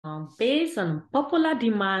Based on popular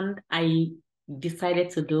demand, I decided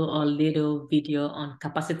to do a little video on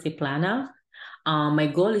capacity planner. My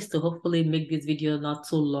goal is to hopefully make this video not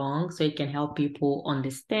too long so it can help people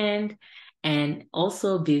understand and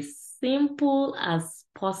also be simple as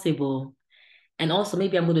possible. And also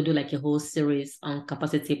maybe I'm going to do like a whole series on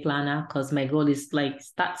capacity planner because my goal is like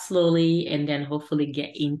start slowly and then hopefully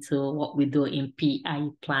get into what we do in PI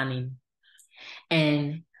planning.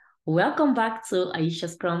 And welcome back to Aisha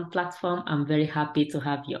Scrum platform. I'm very happy to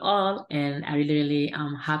have you all, and I really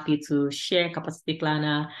am happy to share Capacity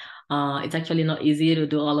Planner. It's actually not easy to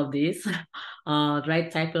do all of this. Right,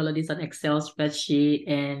 type all of this on Excel spreadsheet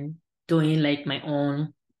and doing like my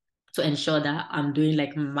own to ensure that I'm doing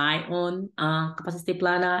like my own capacity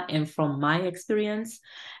planner and from my experience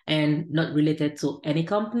and not related to any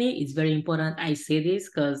company. It's very important I say this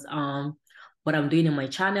because what I'm doing in my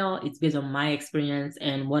channel, it's based on my experience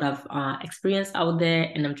and what I've experienced out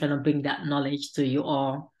there, and I'm trying to bring that knowledge to you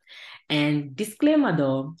all. And disclaimer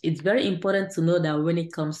though, it's very important to know that when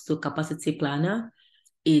it comes to capacity planner,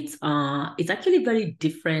 it's actually very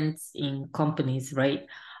different in companies, right?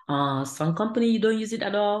 Some company you don't use it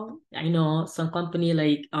at all. I know some company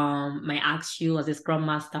like might ask you as a scrum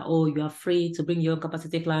master, oh, you are free to bring your own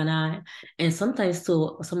capacity planner. And sometimes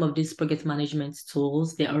too, some of these project management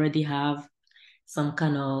tools, they already have some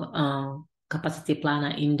kind of capacity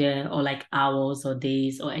planner in there, or like hours or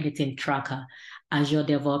days or anything tracker. Azure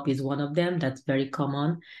DevOps is one of them that's very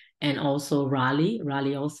common. And also Rally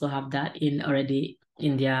also have that in already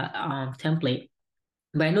in their template.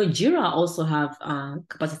 But I know Jira also have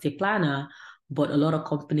capacity planner, but a lot of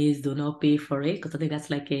companies do not pay for it because I think that's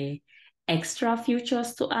like a extra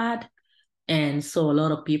features to add. And so a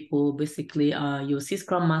lot of people basically you'll see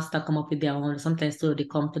Scrum Master come up with their own. Sometimes too the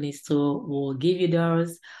companies too will give you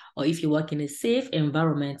theirs. Or if you work in a safe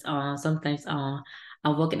environment, sometimes I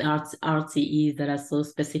work in RTEs that are so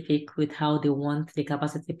specific with how they want the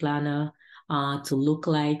capacity planner to look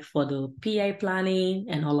like for the PI planning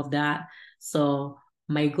and all of that. So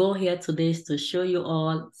my goal here today is to show you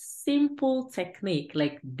all simple technique,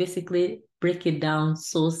 like basically break it down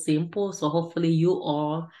so simple. So hopefully you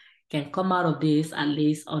all can come out of this at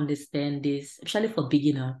least understand this, especially for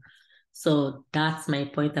beginner. So that's my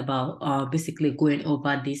point about basically going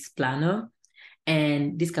over this planner.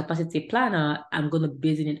 And this capacity planner, I'm going to be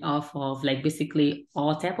basing it off of like basically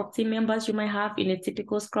all type of team members you might have in a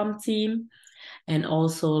typical Scrum team. And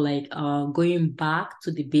also like going back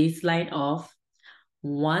to the baseline of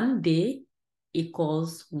one day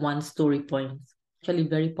equals one story point. Actually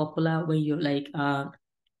very popular when you like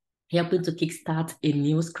helping to kickstart a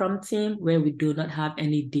new Scrum team where we do not have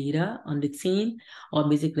any data on the team or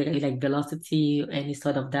basically like velocity or any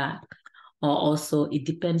sort of that. Or also it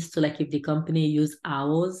depends to like if the company use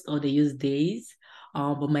hours or they use days.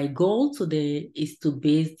 But my goal today is to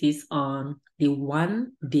base this on the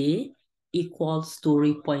one day equal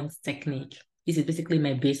story points technique. This is basically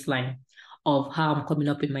my baseline of how I'm coming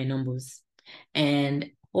up with my numbers. And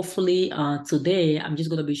hopefully today I'm just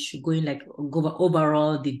going to be going like go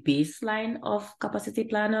overall the baseline of capacity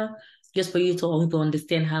planner just for you to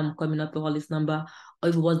understand how I'm coming up with all this number,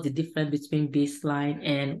 or what's the difference between baseline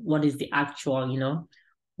and what is the actual.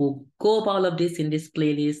 We'll go over all of this in this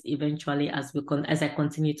playlist eventually as I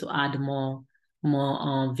continue to add more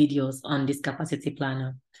videos on this capacity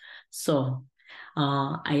planner. So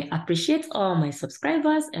I appreciate all my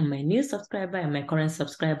subscribers and my new subscriber and my current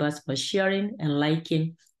subscribers for sharing and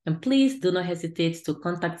liking. And please do not hesitate to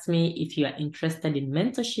contact me if you are interested in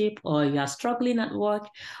mentorship, or you are struggling at work,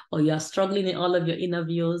 or you are struggling in all of your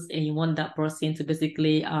interviews and you want that person to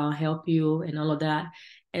basically help you and all of that.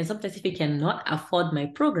 And sometimes if you cannot afford my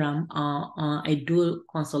program, I do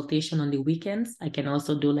consultation on the weekends. I can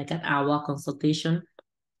also do like an hour consultation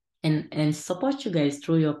and support you guys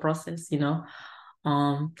through your process. And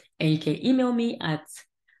you can email me at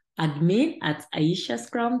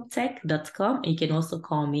admin@aishascrumtech.com. And you can also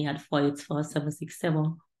call me at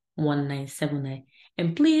 484-767-1979.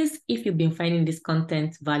 And please, if you've been finding this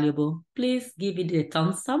content valuable, please give it a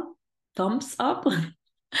thumbs up,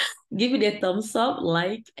 give it a thumbs up,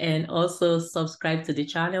 like, and also subscribe to the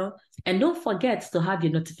channel. And don't forget to have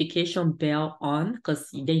your notification bell on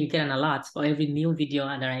because then you get an alert for every new video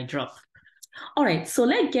that I drop. All right, so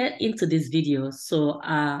let's get into this video. So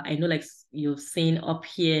I know like you've seen up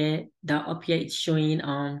here, that up here it's showing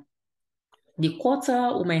the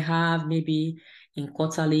quarter we might have maybe in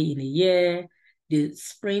quarterly in a year, the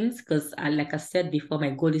sprints, because like I said before, my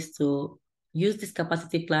goal is to use this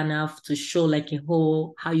capacity planner to show like a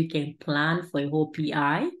whole how you can plan for a whole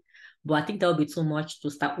PI But I think that would be too much to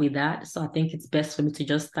start with that. So I think it's best for me to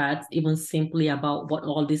just start even simply about what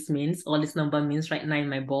all this means, all this number means right now in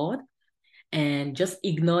my board, and just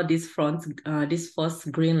ignore this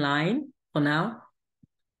first green line for now.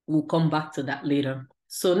 We'll come back to that later.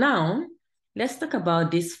 So now let's talk about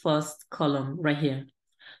this first column right here.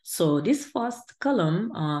 So this first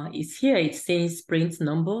column is here. It's saying sprint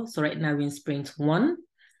number. So right now we're in sprint 1.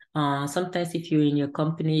 Sometimes if you're in your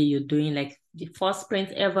company, you're doing like the first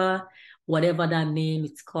sprint ever, whatever that name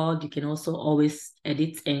it's called, you can also always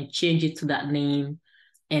edit and change it to that name.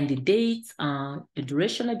 And the date, the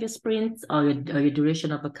duration of your sprint, or your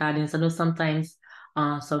duration of a cadence. I know sometimes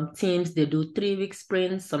some teams, they do 3-week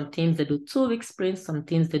sprints, some teams, they do 2-week sprints, some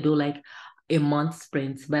teams, they do like a month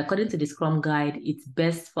sprint. But according to the Scrum Guide, it's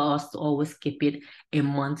best for us to always keep it a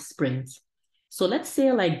month sprint. So let's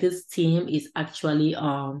say like this team is actually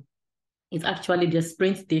the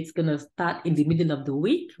sprint date's gonna start in the middle of the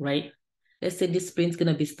week, right? Let's say this sprint's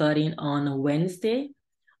gonna be starting on a Wednesday,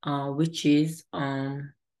 which is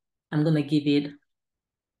I'm gonna give it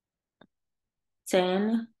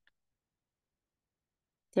 10,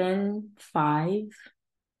 10, 5,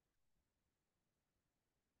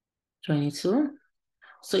 22.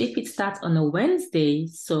 So if it starts on a Wednesday,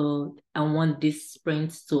 so I want this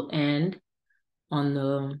sprint to end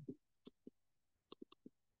on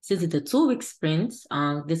since it's a 2-week sprint,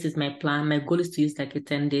 this is my plan. My goal is to use like a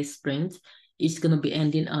 10-day sprint. It's gonna be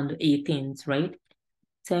ending on the 18th, right?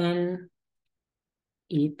 10,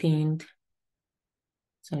 18th,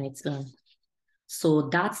 22. So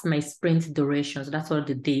that's my sprint duration. So that's what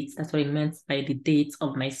it meant by the dates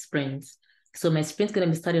of my sprints. So my sprint's gonna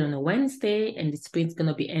be starting on a Wednesday and the sprint's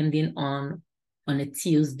gonna be ending on a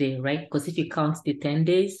Tuesday, right? Because if you count the 10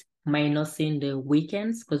 days, minusing the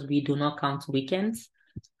weekends, because we do not count weekends.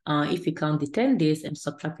 If you count the 10 days and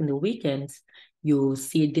subtracting the weekends, you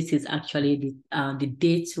see this is actually the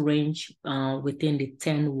date range within the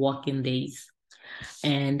 10 working days.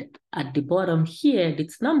 And at the bottom here,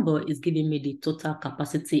 this number is giving me the total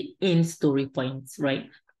capacity in story points, right?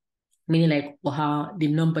 Meaning like how the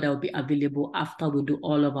number that will be available after we do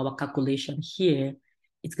all of our calculation here,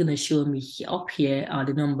 it's going to show me up here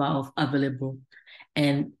the number of available.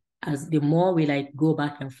 And as the more we like go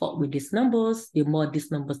back and forth with these numbers, the more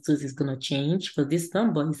this number too is going to change, because this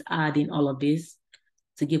number is adding all of this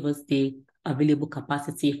to give us the available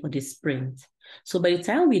capacity for this sprint. So by the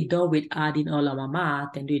time we're done with adding all our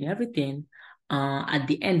math and doing everything, at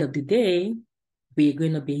the end of the day, we're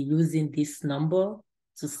going to be using this number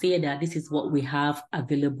to say that this is what we have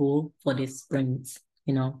available for this sprint,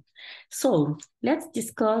 you know. So let's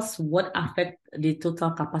discuss what affect the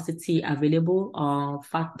total capacity available,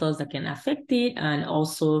 factors that can affect it, and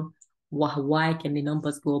also why can the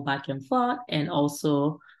numbers go back and forth, and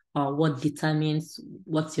also what determines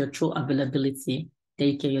what's your true availability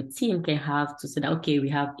that your team can have to say that, okay, we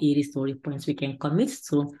have 80 story points we can commit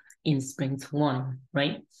to in sprint 1,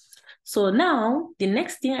 right? So now the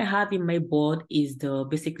next thing I have in my board is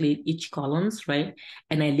basically each columns, right?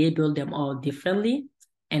 And I label them all differently.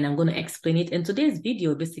 And I'm going to explain it. In today's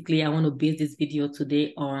video, basically, I want to base this video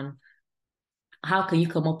today on how can you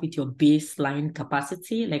come up with your baseline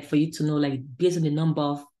capacity, like for you to know, like based on the number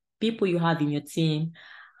of people you have in your team,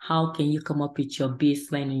 how can you come up with your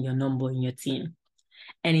baseline and your number in your team?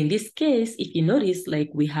 And in this case, if you notice, like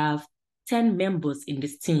we have 10 members in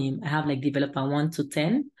this team. I have like developer 1 to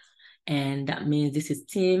 10. And that means this is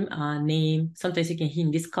team name. Sometimes you can hit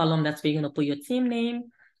in this column, that's where you're going to put your team name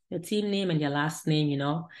and your last name, you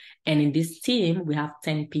know. And in this team, we have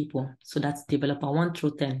 10 people. So that's developer 1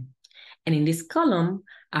 through 10. And in this column,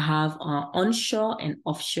 I have onshore and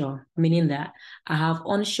offshore, meaning that I have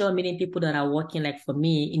onshore, meaning people that are working like for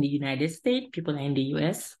me in the United States, people that are in the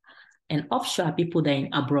US, and offshore are people that are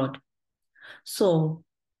in abroad. So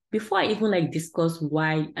before I even like discuss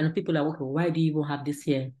why, and people are okay, why do you even have this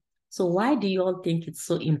here? So why do you all think it's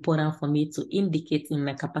so important for me to indicate in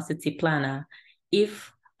my capacity planner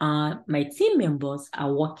if my team members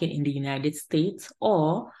are working in the United States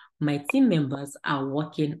or my team members are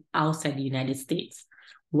working outside the United States?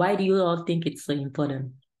 Why do you all think it's so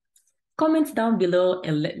important? Comment down below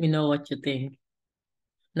and let me know what you think.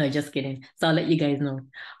 No, just kidding. So I'll let you guys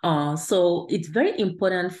know. So it's very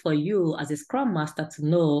important for you as a Scrum Master to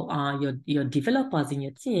know your developers in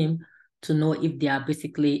your team to know if they are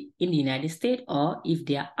basically in the United States or if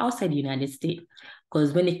they are outside the United States.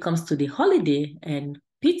 Because when it comes to the holiday and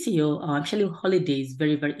PTO, actually holiday is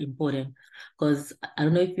very, very important. Because I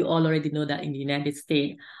don't know if you all already know that in the United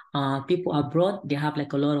States, people abroad, they have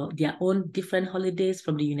like a lot of their own different holidays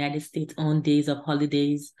from the United States, own days of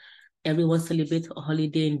holidays. everyone celebrates a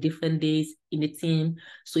holiday in different days in the team.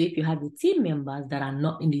 So if you have the team members that are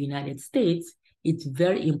not in the United States, it's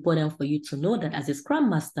very important for you to know that as a Scrum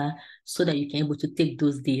Master so that you can be able to take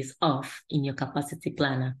those days off in your capacity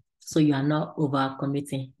planner. So you are not over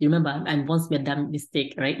committing. You remember, I once made that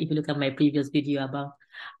mistake, right? If you look at my previous video about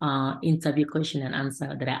interview question and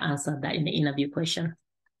answer, that I answered that in the interview question.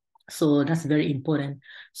 So that's very important.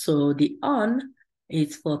 So the on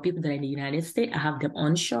is for people that are in the United States. I have them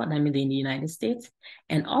onshore, that means they're in the United States.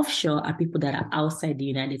 And offshore are people that are outside the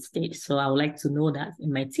United States. So I would like to know that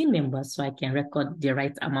in my team members so I can record the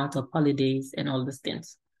right amount of holidays and all those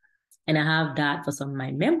things. And I have that for some of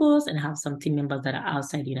my members, and I have some team members that are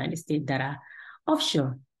outside the United States that are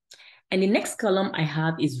offshore. And the next column I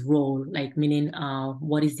have is role, like meaning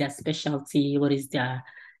what is their specialty, what is their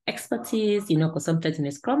expertise, because sometimes in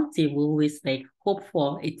a Scrum team, we always like hope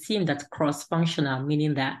for a team that's cross-functional,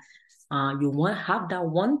 meaning that you want to have that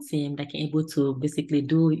one team that can able to basically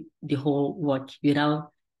do the whole work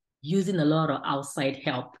without using a lot of outside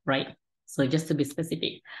help, right? So just to be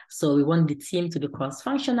specific. So we want the team to be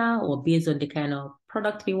cross-functional or based on the kind of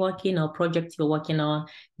product we're working or project you're working on.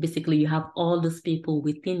 Basically, you have all those people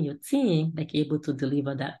within your team that are able to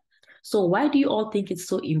deliver that. So why do you all think it's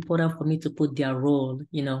so important for me to put their role?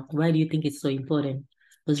 Why do you think it's so important?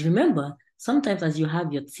 Because remember, sometimes as you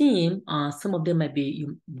have your team, some of them might be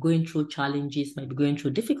going through challenges, might be going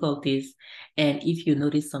through difficulties. And if you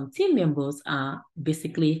notice some team members are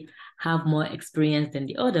basically have more experience than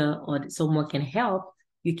the other, or someone can help,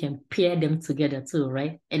 you can pair them together too,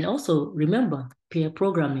 right? And also remember peer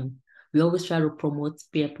programming. We always try to promote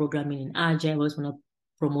peer programming in Agile. We always want to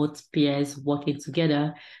promote peers working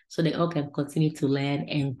together so they all can continue to learn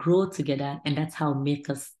and grow together. And that's how make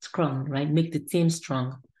us strong, right? Make the team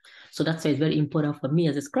strong. So that's why it's very important for me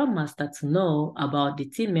as a Scrum Master to know about the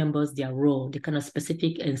team members, their role, the kind of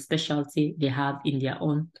specific and specialty they have in their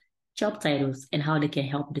own job titles and how they can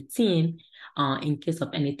help the team. In case of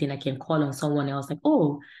anything, I can call on someone else like,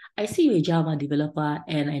 oh, I see you're a Java developer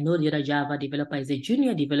and I know the other Java developer is a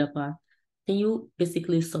junior developer. Can you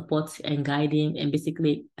basically support and guide him and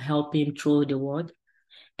basically help him through the work?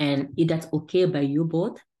 And if that's okay by you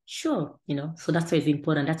both, sure, so that's why it's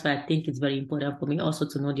important. That's why I think it's very important for me also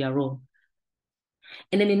to know their role.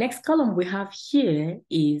 And then the next column we have here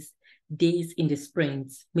is days in the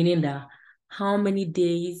sprint, meaning that how many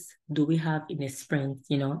days do we have in a sprint,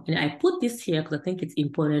 And I put this here because I think it's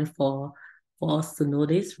important for us to know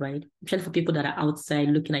this, right? Especially for people that are outside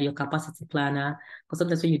looking at your capacity planner. Because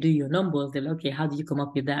sometimes when you do your numbers, they're like, okay, how did you come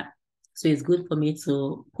up with that? So it's good for me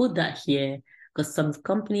to put that here because some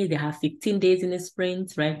companies, they have 15 days in a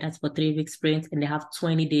sprint, right? That's for 3-week sprint. And they have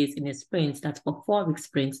 20 days in a sprint. That's for 4-week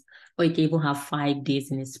sprints. Or you can even have 5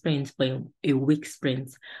 days in a sprint for a week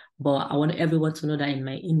sprint. But I want everyone to know that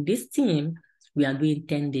in this team, we are doing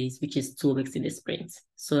 10 days, which is 2 weeks in a sprint.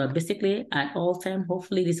 So basically at all time,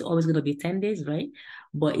 hopefully this is always going to be 10 days, right?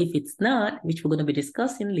 But if it's not, which we're going to be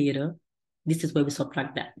discussing later, this is where we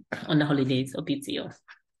subtract that on the holidays or PTO.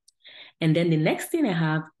 And then the next thing I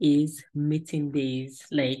have is meeting days.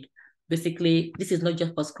 Like basically, this is not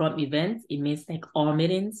just for Scrum events. It means like all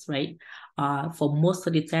meetings, right? For most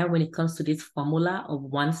of the time, when it comes to this formula of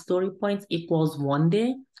 1 story point equals 1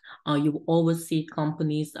 day, you always see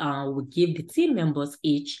companies will give the team members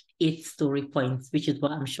each 8 story points, which is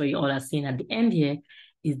what I'm sure you all are seeing at the end here,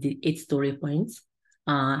 is the 8 story points.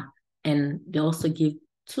 And they also give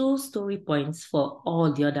 2 story points for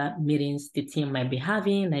all the other meetings the team might be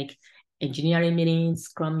having, like engineering meetings,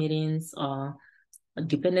 Scrum meetings, or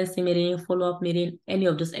dependency meeting, follow-up meeting, any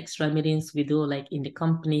of those extra meetings we do like in the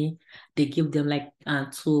company, they give them like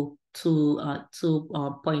two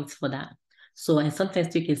points for that. So, and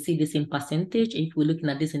sometimes you can see this in percentage. If we're looking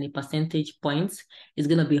at this in a percentage points, it's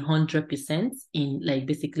going to be 100% in like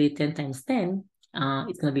basically 10 times 10.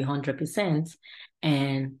 It's going to be 100%.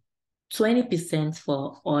 And 20%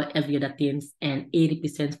 for all every other teams and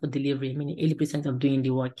 80% for delivery, meaning 80% of doing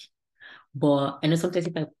the work. But I know sometimes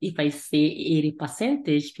if I say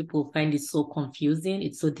 80%, people find it so confusing.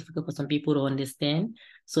 It's so difficult for some people to understand.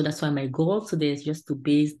 So that's why my goal today is just to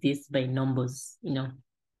base this by numbers,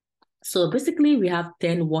 So basically we have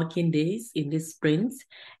 10 working days in this sprint,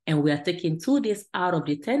 and we are taking 2 days out of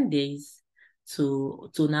the 10 days to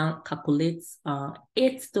now calculate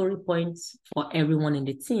 8 story points for everyone in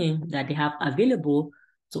the team that they have available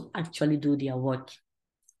to actually do their work.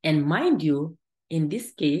 And mind you, in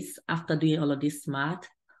this case, after doing all of this math,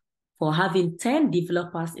 for having 10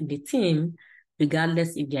 developers in the team,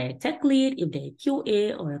 regardless if they're a tech lead, if they're a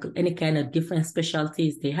QA, or any kind of different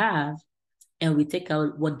specialties they have, and we take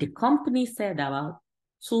out what the company said about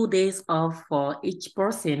 2 days off for each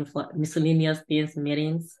person for miscellaneous things,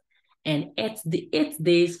 meetings, and 8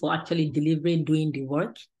 days for actually delivering, doing the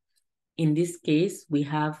work. In this case, we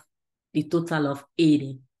have the total of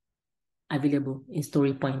 80 available in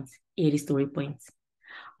story points, 80 story points.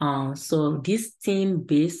 So this team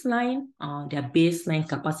baseline, their baseline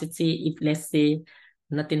capacity, if let's say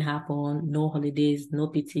nothing happened, no holidays, no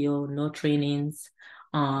PTO, no trainings,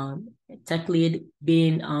 tech lead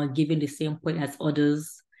being given the same point as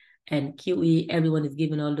others, and QE, everyone is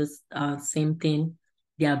given all this same thing.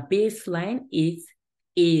 Their baseline is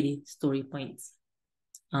 80 story points.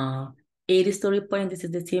 80 story points, this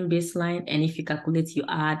is the team baseline. And if you calculate, you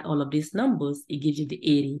add all of these numbers, it gives you the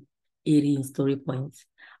 80 in story points.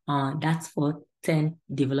 That's for 10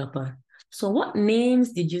 developer. So what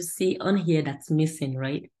names did you see on here that's missing,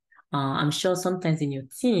 right? I'm sure sometimes in your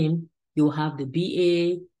team, you have the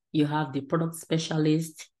BA, you have the product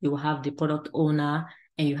specialist, you have the product owner,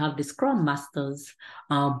 and you have the scrum masters.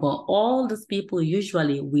 But all those people,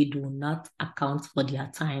 usually we do not account for their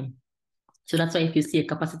time. So that's why if you see a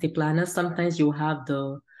capacity planner, sometimes you have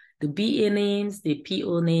the BA names, the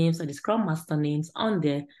PO names, or the Scrum Master names on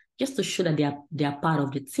there just to show that they are part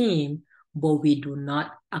of the team, but we do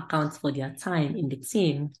not account for their time in the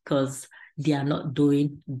team because they are not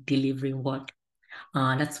doing delivering work.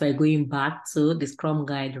 That's why going back to the Scrum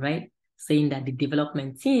Guide, right? Saying that the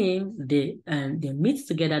development team, they meet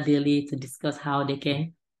together daily to discuss how they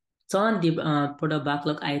can turn the product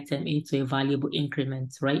backlog item into a valuable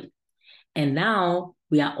increment, right? And now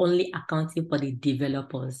we are only accounting for the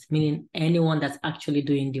developers, meaning anyone that's actually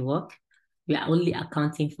doing the work. We are only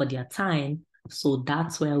accounting for their time. So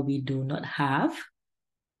that's where we do not have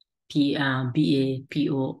BA,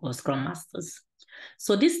 PO, or Scrum Masters.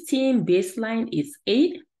 So this team baseline is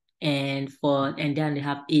 8, and then they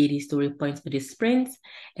have 80 story points for the sprint.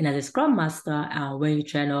 And as a Scrum Master, when you're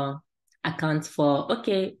trying to account for,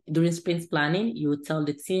 okay, during sprint planning, you tell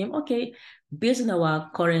the team, okay, based on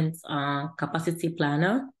our current capacity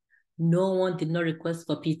planner, no one did not request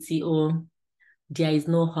for PTO, there is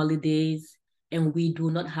no holidays, and we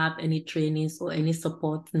do not have any trainings or any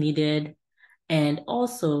support needed. And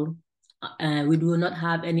also, we do not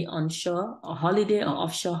have any onshore or holiday or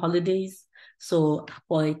offshore holidays. So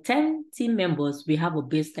for 10 team members, we have a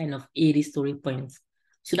baseline of 80 story points.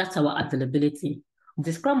 So that's our availability.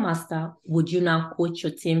 The Scrum Master, would you now coach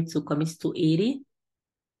your team to commit to 80?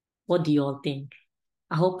 What do you all think?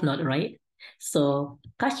 I hope not, right? So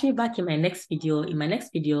catch me back in my next video. In my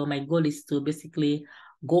next video, my goal is to basically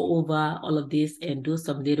go over all of this and do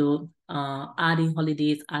some little adding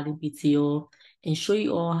holidays, adding PTO, and show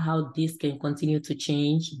you all how this can continue to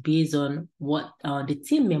change based on what the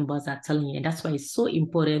team members are telling you. And that's why it's so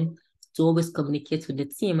important to always communicate with the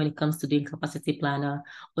team when it comes to doing capacity planner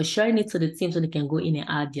or sharing it to the team so they can go in and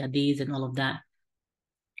add their days and all of that.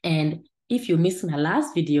 And if you missed my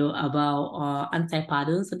last video about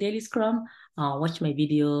anti-patterns for daily Scrum, watch my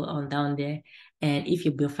video on down there. And if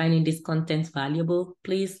you've been finding this content valuable,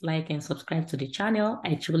 please like and subscribe to the channel.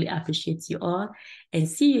 I truly appreciate you all. And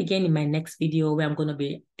see you again in my next video where I'm going to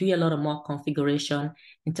be doing a lot of more configuration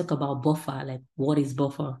and talk about buffer, like what is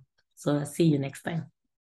buffer. So I'll see you next time.